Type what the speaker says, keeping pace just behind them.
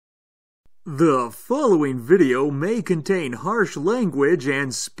The following video may contain harsh language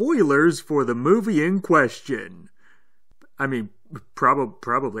and spoilers for the movie in question. I mean,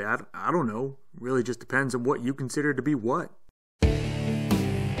 probably, I don't know. Really just depends on what you consider to be what.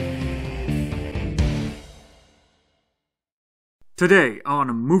 Today on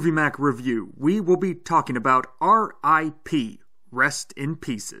Movie Mac Review, we will be talking about R.I.P. Rest in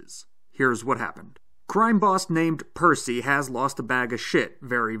Pieces. Here's what happened. Crime boss named Percy has lost a bag of shit,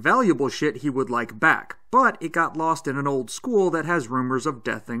 very valuable shit he would like back, but it got lost in an old school that has rumors of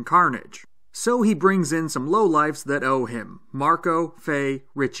death and carnage. So he brings in some lowlifes that owe him. Marco, Faye,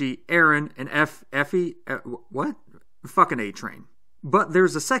 Richie, Aaron, and Effie, what? Fucking A-Train. But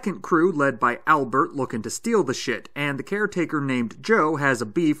there's a second crew led by Albert looking to steal the shit, and the caretaker named Joe has a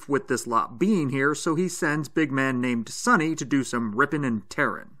beef with this lot being here, so he sends big man named Sonny to do some ripping and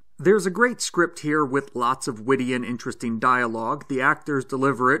tearing. There's a great script here with lots of witty and interesting dialogue. The actors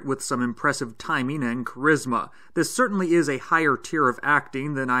deliver it with some impressive timing and charisma. This certainly is a higher tier of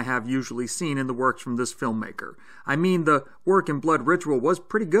acting than I have usually seen in the works from this filmmaker. I mean, the work in Blood Ritual was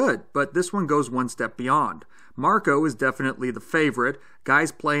pretty good, but this one goes one step beyond. Marco is definitely the favorite.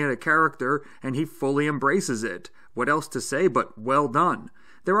 Guy's playing a character, and he fully embraces it. What else to say but well done?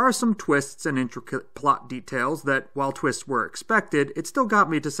 There are some twists and intricate plot details that, while twists were expected, it still got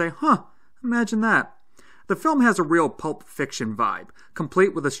me to say, huh, imagine that. The film has a real Pulp Fiction vibe,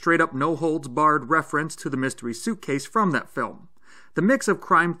 complete with a straight-up no-holds-barred reference to the mystery suitcase from that film. The mix of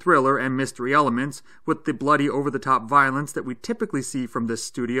crime thriller and mystery elements, with the bloody over-the-top violence that we typically see from this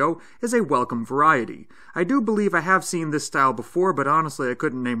studio, is a welcome variety. I do believe I have seen this style before, but honestly I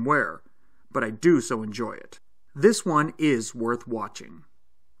couldn't name where. But I do so enjoy it. This one is worth watching.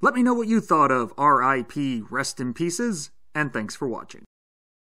 Let me know what you thought of R.I.P. Rest in Pieces, and thanks for watching.